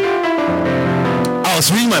 I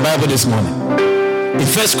was reading my Bible this morning in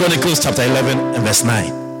 1 Chronicles chapter 11 and verse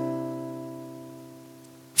 9.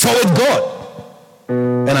 For with God,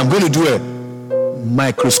 and I'm going to do a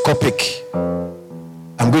microscopic,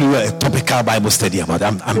 I'm going to do a topical Bible study about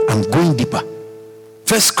it. I'm going deeper.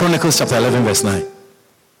 1 Chronicles chapter 11 verse 9.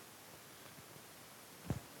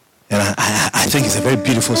 And I think it's a very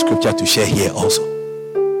beautiful scripture to share here also.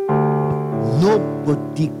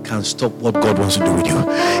 Nobody can stop what God wants to do with you.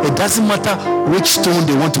 It doesn't matter which stone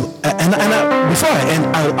they want to. Before I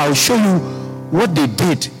end, I'll show you what they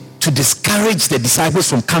did to discourage the disciples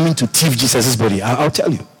from coming to thief Jesus' body. I'll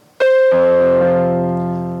tell you.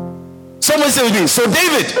 Someone say with me. So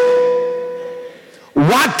David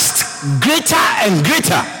waxed greater and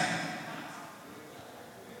greater.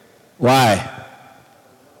 Why?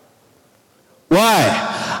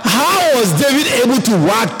 How was David able to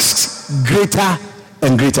wax greater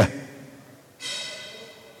and greater?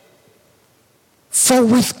 For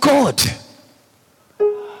with God,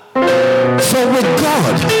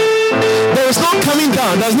 there is no coming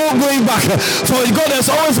down, there's no going back. For with God, there's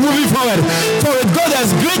always moving forward. For with God,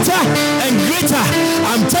 there's greater and greater.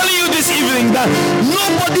 I'm telling you this evening that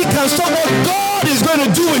nobody can stop what God is going to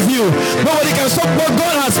do with you. Nobody can stop what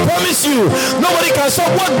God has promised you. Nobody can stop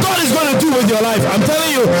what God is going to do with your life. I'm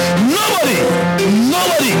telling you, nobody.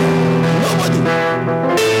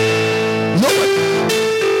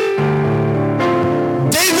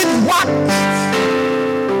 David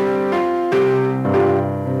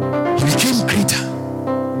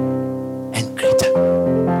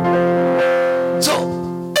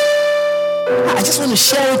I just want to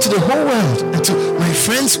share it to the whole world and to my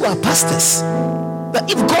friends who are pastors. That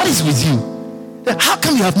if God is with you, then how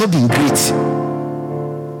come you have not been great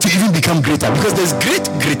to even become greater? Because there's great,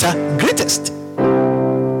 greater, greatest.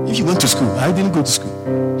 If you went to school, I didn't go to school.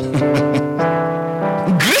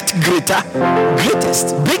 Great, greater,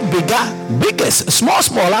 greatest. Big, bigger, biggest. Small,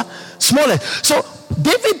 smaller, smallest. So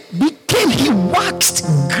David he waxed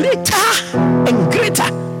greater and greater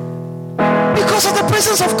because of the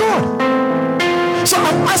presence of God. So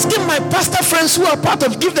I'm asking my pastor friends who are part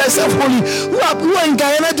of Give Thyself Holy, who are in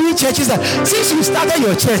Guyana doing churches, that since you started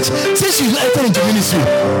your church, since you entered into ministry,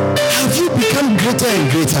 have you become greater and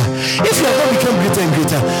greater? If you have not become greater and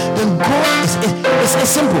greater, then God is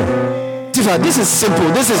simple. Tifa, this is simple.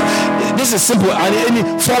 This is simple. And any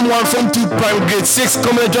Form 1, Form 2, primary grade 6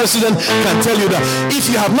 common entrance student can tell you that if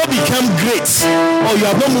you have not become great, or you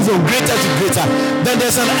have not moved from greater to greater, then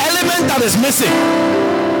there's an element that is missing.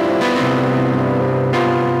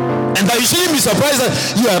 And that you shouldn't be surprised that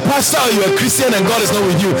you are a pastor or you are a Christian and God is not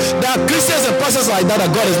with you. There are Christians and pastors like that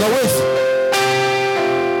God is not with.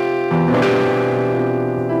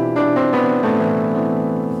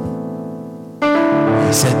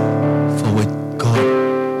 He said, for with God,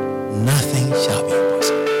 nothing shall be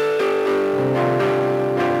impossible.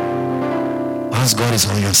 Once God is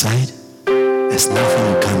on your side, there's nothing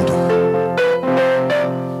you can do.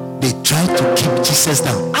 They tried to keep Jesus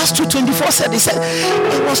down. Acts 2:24 said, they said,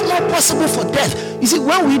 it was not possible for death. You see,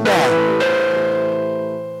 when we die,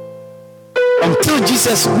 until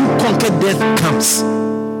Jesus who conquered death comes,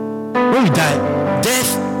 when we die,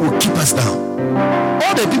 death will keep us down.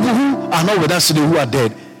 All the people who are not with us today, who are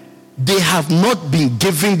dead, they have not been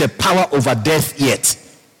given the power over death yet.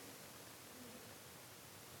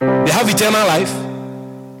 They have eternal life,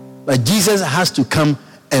 but Jesus has to come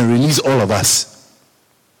and release all of us.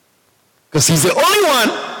 Because he's the only one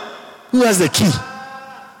who has the key.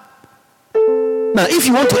 Now, if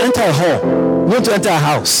you want to enter a hall, you want to enter a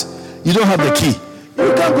house, you don't have the key.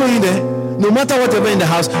 You can't go in there. No matter whatever in the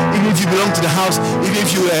house, even if you belong to the house, even if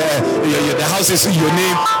the house is in your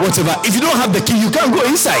name, whatever. If you don't have the key, you can't go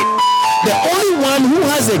inside. The only one who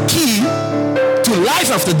has the key to life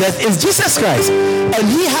after death is Jesus Christ. And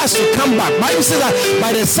he has to come back. Bible says that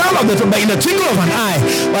by the sound of the trumpet, in the twinkle of an eye,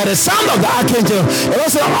 by the sound of the archangel, and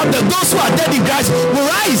also those who are dead in Christ will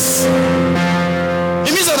rise.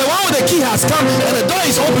 It means that the one with the key has come and the door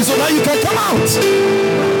is open, so now you can come out.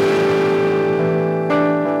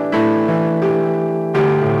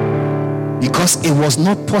 Because it was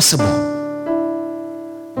not possible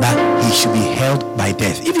that he should be held by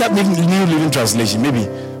death. If you have New Living Translation, maybe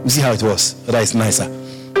we'll see how it was. But that is nicer.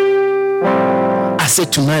 I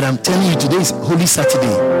said tonight, I'm telling you, today is Holy Saturday.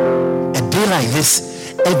 A day like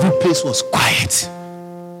this, every place was quiet.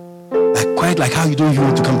 Like quiet, like how you don't even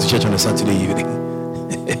want to come to church on a Saturday evening.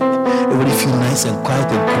 Everybody feel nice and quiet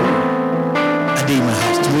and cool. A day in my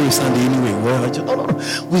house, tomorrow is Sunday anyway. Well, no.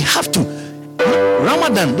 We have to.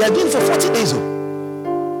 Ramadan, they are doing for 40 days.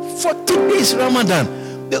 40 days Ramadan.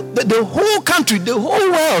 The whole country, the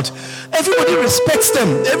whole world, everybody respects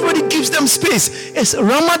them. Everybody gives them space. It's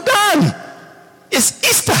Ramadan. It's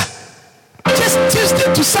Easter. Just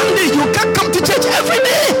Tuesday to Sunday, you can't come to church every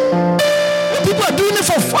day. But people are doing it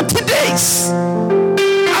for 40 days.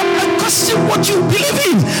 I question what you believe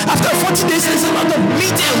in. After 40 days, there's a lot of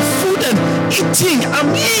meat and food and eating. I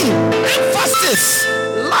mean, emphasis,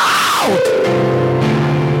 loud.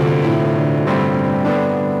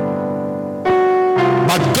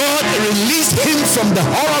 But God released him from the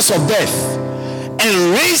horrors of death and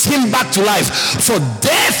raised him back to life. For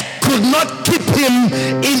death could not keep him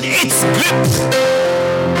in its grip.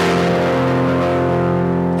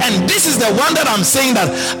 And this is the one that I'm saying,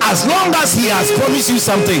 that as long as he has promised you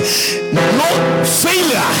something, no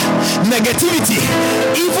failure, negativity,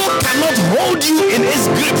 evil cannot hold you in its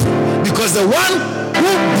grip. Because the one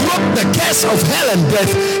who broke the curse of hell and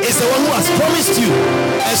death is the one who has promised you.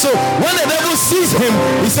 And so when the devil sees him,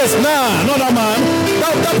 he says, nah, not that man.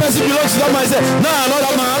 That person belongs to that man. He says, nah, not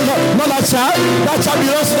that man, not that child. That child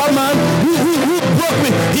belongs to that man who broke me.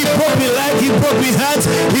 He broke me leg, he broke me hands,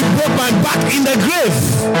 he broke my back in the grave.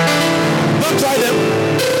 Don't try them.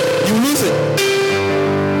 You lose it.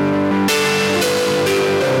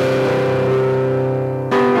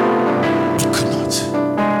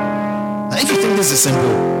 This is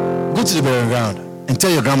simple. Go to the burial ground and tell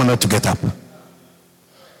your grandma not to get up.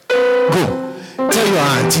 Go. Tell your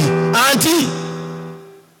auntie,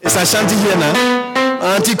 it's Ashanti here now.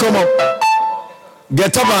 Auntie, come up.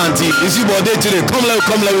 Get up, auntie. It's your birthday today. Come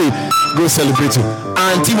let me go celebrate you.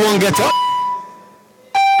 Auntie won't get up.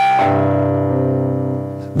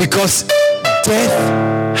 Because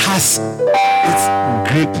death has its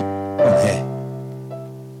grip on her,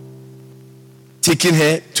 taking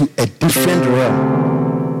her to a different realm.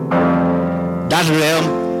 That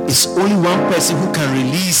realm is only one person who can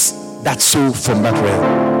release that soul from that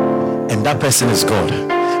realm, and that person is God.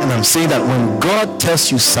 And I'm saying that when God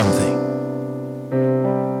tells you something,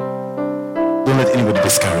 don't let anybody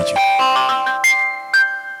discourage you.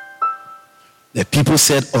 The people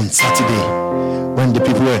said on Saturday, when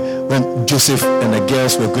Joseph and the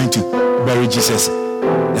girls were going to bury Jesus,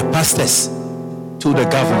 the pastors told the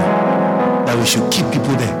governor that we should keep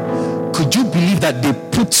people there. Could you believe that they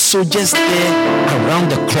put soldiers there around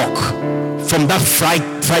the clock? From that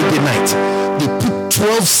Friday night, they put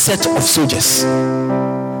 12 sets of soldiers.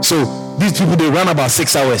 So these people, they run about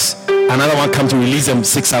 6 hours. Another one come to release them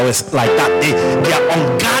 6 hours. Like that, they are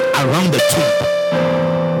on guard around the tomb.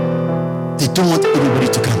 They don't want anybody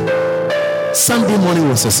to come. Sunday morning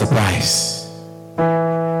was a surprise.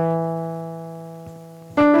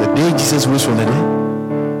 The day Jesus rose from the dead,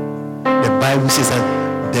 the Bible says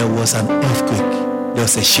that there was an earthquake. There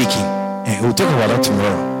was a shaking. And we'll talk about that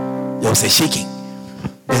tomorrow. There was a shaking.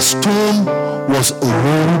 The stone was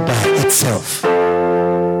rolled by itself.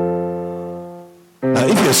 Now,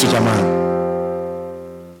 if you're a soldier man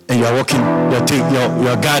and you are walking,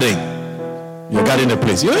 you're guarding the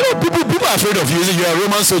place. You know, people are afraid of you. You're a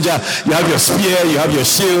Roman soldier. You have your spear, you have your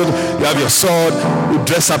shield, you have your sword. You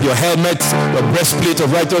dress up your helmet, your breastplate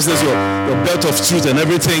of righteousness, your belt of truth, and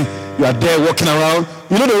everything. You are there walking around.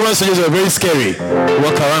 You know the Roman soldiers are very scary.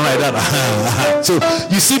 Walk around like that. So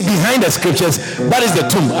you see behind the scriptures, that is the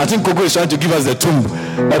tomb. I think Coco is trying to give us the tomb,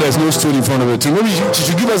 but there's no stone in front of the tomb. Maybe she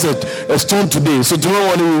should give us a stone today. So tomorrow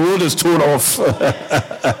morning we roll the stone off.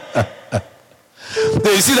 So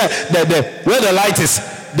you see that where the light is,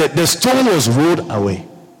 the stone was rolled away.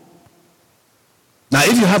 Now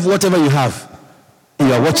if you have whatever you have, and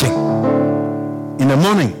you are watching, in the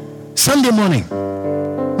morning, Sunday morning,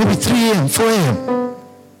 maybe 3 a.m., 4 a.m.,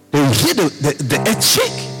 they will hear the earth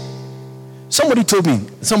shake. Somebody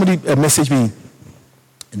messaged me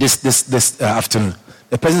this afternoon.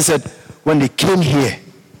 The person said, when they came here,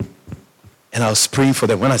 and I was praying for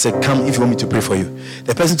them. When I said, come if you want me to pray for you.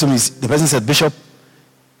 The person said, Bishop,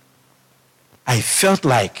 I felt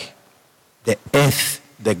like the earth,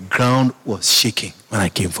 the ground was shaking when I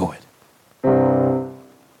came forward.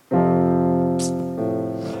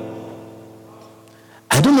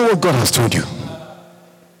 I don't know what God has told you,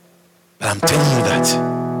 but I'm telling you that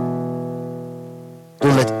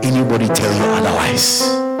don't let anybody tell you otherwise.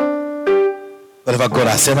 Whatever God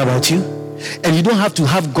has said about you, and you don't have to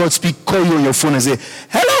have God call you on your phone and say,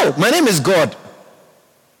 hello, my name is God.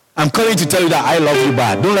 I'm calling to tell you that I love you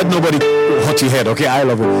bad. Don't let nobody hurt your head, okay? I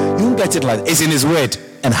love you. You won't get it like that. It's in his word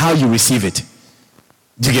and how you receive it.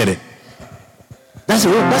 Do you get it? That's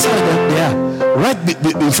how they are. Right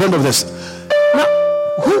in front of this. Now,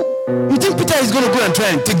 who? You think Peter is going to go and try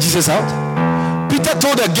and take Jesus out? Peter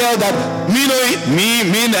told a girl that,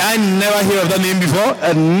 I never heard of that name before.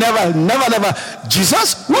 And never.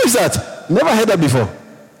 Jesus? Who is that? Never heard that before.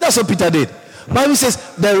 That's what Peter did. Bible says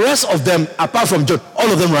the rest of them, apart from John, all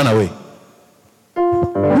of them ran away.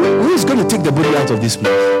 Who is going to take the body out of this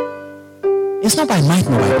place? It's not by might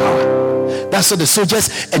nor by power. That's what the soldiers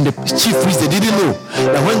and the chief priests, they didn't know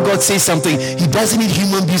that when God says something, he doesn't need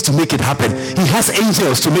human beings to make it happen. He has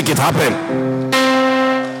angels to make it happen.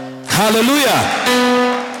 Hallelujah.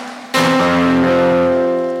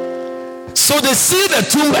 So they sealed the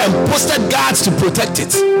tomb and posted guards to protect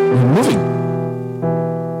it. We're moving.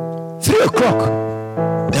 3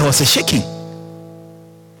 o'clock, there was a shaking.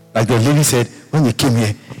 Like the lady said, when they came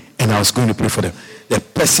here and I was going to pray for them, the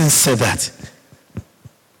person said that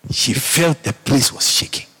she felt the place was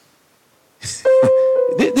shaking.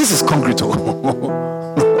 This is concrete.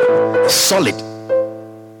 Solid.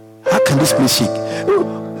 How can this place shake?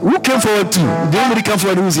 Who came forward to? Did anybody come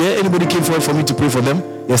forward who was here? Anybody came forward for me to pray for them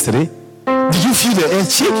yesterday? Did you feel the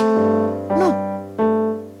earth shake? No.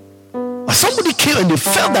 But somebody came and they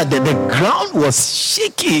felt that the ground was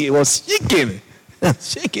shaking. It was shaking.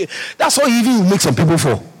 Shaking. That's why even you make some people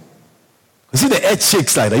fall. You see the earth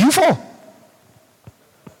shakes like that. You fall.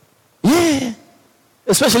 Yeah.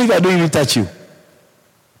 Especially if I don't even touch you.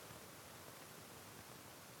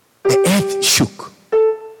 The earth shook.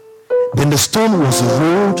 Then the stone was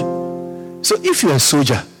rolled. So if you're a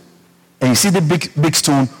soldier and you see the big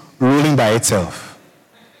stone rolling by itself,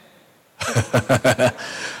 I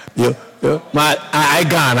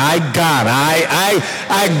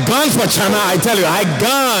gone for China. I tell you, I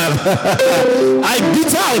gone. I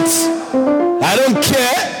beat out. I don't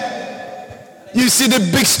care. You see the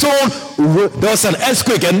big stone. There was an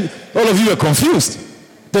earthquake, and all of you were confused.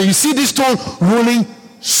 Then you see this stone rolling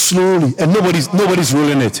slowly, and nobody's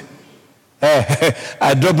rolling it.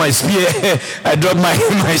 I drop my spear, I drop my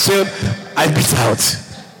shield, I beat out.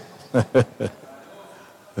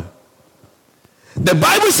 The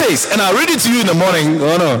Bible says, and I'll read it to you in the morning.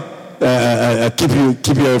 Oh no, keep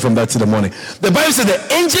you away from that till the morning. The Bible says the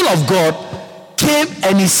angel of God came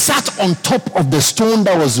and he sat on top of the stone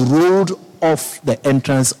that was rolled off the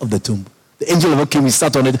entrance of the tomb. The angel of God came, he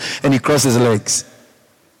sat on it, and he crossed his legs.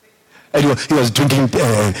 And he was drinking,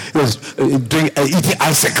 eating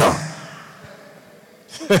icicle.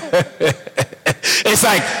 It's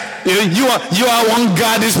like, you are one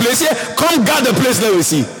guard this place here. Come guard the place, let me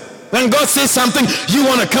see. When God says something, you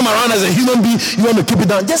want to come around as a human being, you want to keep it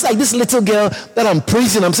down. Just like this little girl that I'm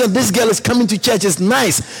praising. I'm saying this girl is coming to church. It's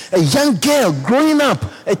nice. A young girl growing up,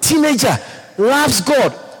 a teenager, loves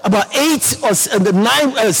God. About 8 or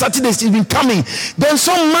 9 Saturdays she's been coming. Then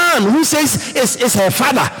some man who says it's her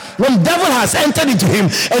father, when devil has entered into him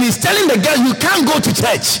and he's telling the girl, you can't go to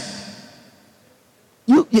church.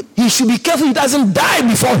 He should be careful he doesn't die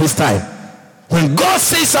before his time. When God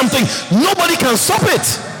says something, nobody can stop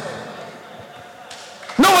it.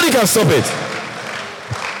 Nobody can stop it.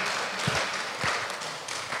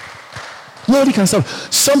 Nobody can stop.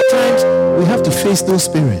 Sometimes we have to face those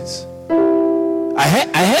spirits. I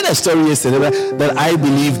heard a story yesterday that I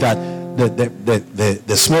believe that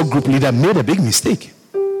the small group leader made a big mistake.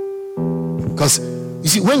 Because you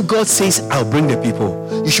see, when God says, I'll bring the people,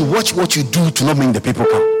 you should watch what you do to not make the people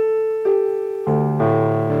come.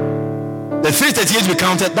 The 338 we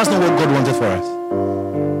counted, that's not what God wanted for us.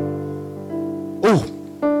 Oh.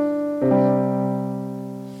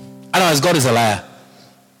 Otherwise, God is a liar.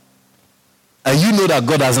 And you know that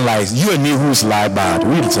God doesn't lie. You and me who's lie bad.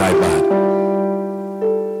 We lie bad.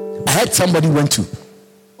 I heard somebody went to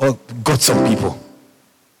or got some people.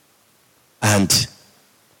 And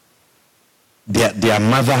their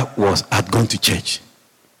mother had gone to church.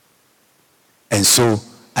 And so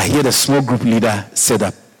I hear the small group leader said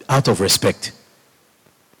that out of respect,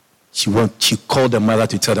 she called the mother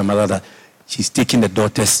to tell the mother that she's taking the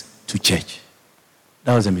daughters to church.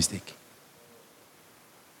 That was a mistake.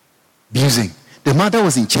 Abusing. The mother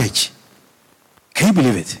was in church. Can you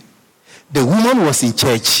believe it? The woman was in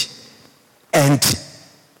church and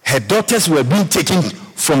her daughters were being taken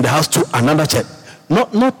from the house to another church.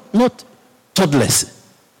 Not toddlers.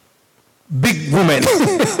 Big women.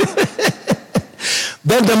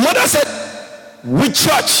 Then the mother said, which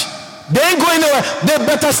church? They ain't going nowhere. They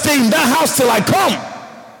better stay in that house till I come.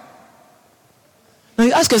 Now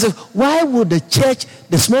you ask yourself, why would the church,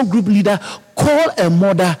 the small group leader, call a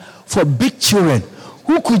mother for big children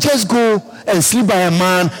who could just go and sleep by a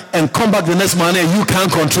man and come back the next morning and you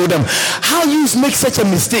can't control them? How you make such a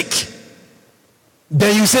mistake?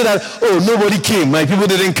 Then you say that, oh, nobody came. My people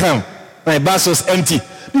didn't come. My bus was empty.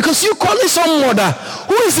 Because you calling some mother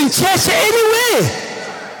who is in church anyway.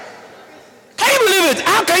 Can you believe it?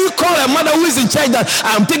 How can you call a mother who is in church that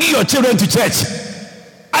I'm taking your children to church?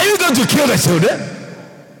 Are you going to kill the children?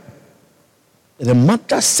 The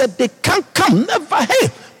mother said they can't come. Never. Hey,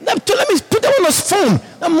 let me put them on his phone.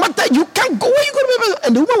 The mother, you can't go. Where you going to be?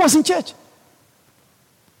 And the woman was in church.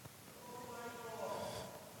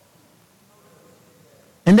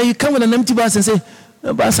 And then you come with an empty bus and say,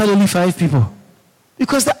 the bus had only 5 people.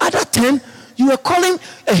 Because the other 10, you are calling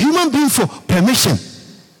a human being for permission.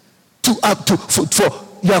 You are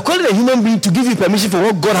calling a human being to give you permission for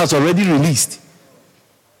what God has already released.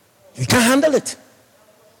 You can't handle it.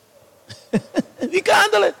 You can't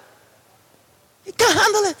handle it. You can't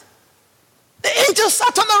handle it. The angel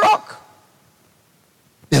sat on the rock.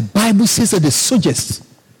 The Bible says that the soldiers,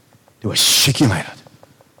 they were shaking like that.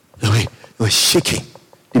 They were shaking.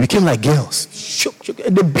 They became like girls. Shook,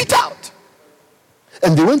 and they beat out.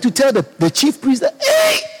 And they went to tell the chief priest that,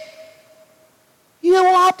 hey, you know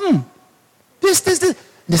what happened? This.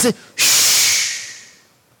 They said, shh.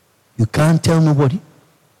 You can't tell nobody.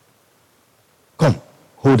 Come,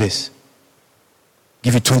 hold this.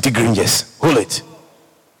 Give you 20 gringes. Hold it.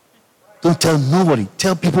 Don't tell nobody.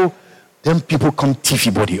 Tell people, then people come thief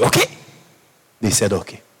your body. Okay? They said,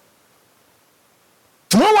 okay.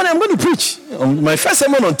 Tomorrow morning I'm going to preach. My first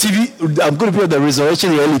sermon on TV, I'm going to preach the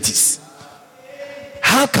resurrection realities.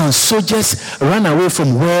 How can soldiers run away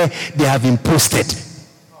from where they have been posted?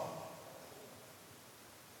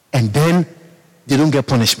 And then they don't get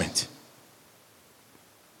punishment.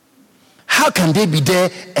 How can they be there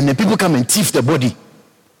and then people come and thief the body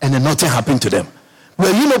and then nothing happened to them?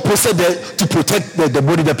 Well, you not posted there to protect the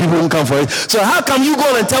body, that people won't come for it. So how come you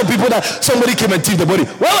go and tell people that somebody came and thief the body?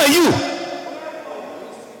 Where are you?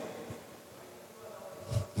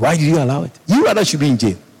 Why did you allow it? You rather should be in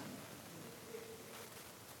jail.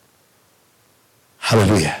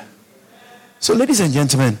 Hallelujah. So, ladies and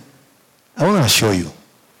gentlemen, I want to assure you,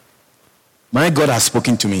 my God has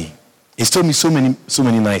spoken to me. He's told me so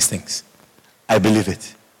many nice things. I believe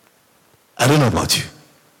it. I don't know about you.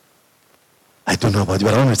 But I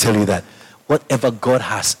want to tell you that whatever God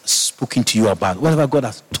has spoken to you about, whatever God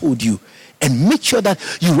has told you, and make sure that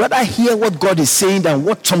you rather hear what God is saying than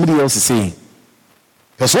what somebody else is saying.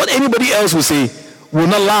 Because what anybody else will say will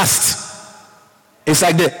not last. It's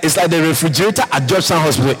like the refrigerator at Georgetown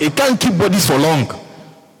Hospital. It can't keep bodies for long.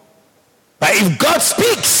 But if God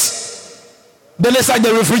speaks, then it's like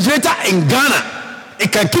the refrigerator in Ghana.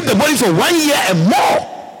 It can keep the body for 1 year and more.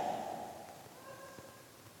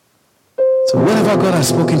 So whatever God has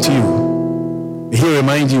spoken to you, He'll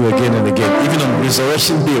remind you again and again. Even on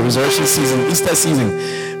Resurrection Day, Resurrection season, Easter season,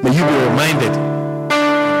 may you be reminded,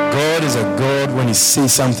 God is a God. When He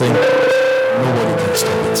says something, nobody can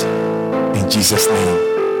stop it. In Jesus' name,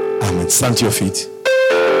 amen. Stand to your feet.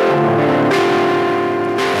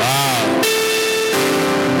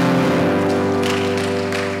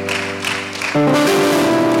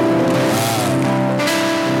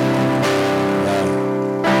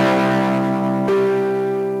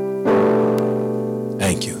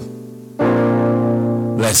 Thank you.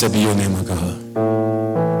 Blessed be your name, O God.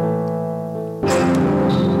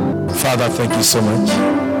 Father, thank you so much.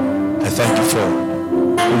 I thank you for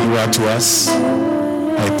who you are to us.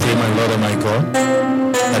 I pray, my Lord and my God,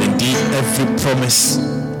 that indeed every promise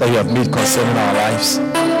that you have made concerning our lives,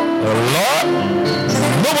 Lord,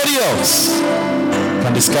 nobody else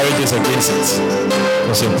can discourage us against it.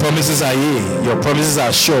 Because your promises are yea, your promises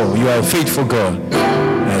are sure. You are a faithful God.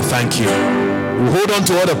 And I thank you. We hold on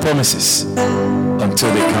to all the promises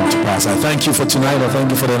until they come to pass. I thank you for tonight. I thank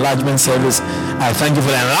you for the enlargement service. I thank you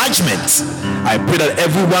for the enlargement. I pray that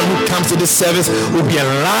everyone who comes to this service will be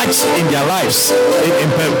enlarged in their lives, in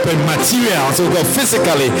material, so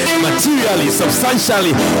physically, materially,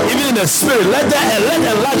 substantially, even in the spirit. Let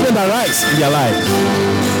enlargement arise in their life.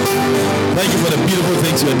 Thank you for the beautiful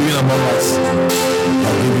things you are doing among us. I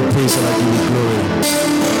give you praise and I give you glory.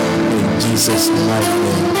 In Jesus' mighty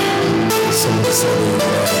name.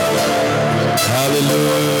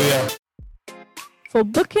 Hallelujah. For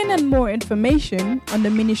booking and more information on the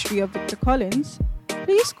ministry of Victor Collins,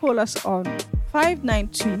 please call us on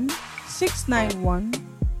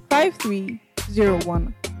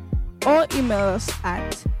 592-691-5301 or email us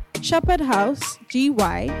at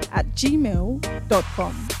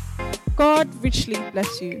shepherdhousegY@gmail.com. God richly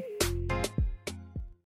bless you.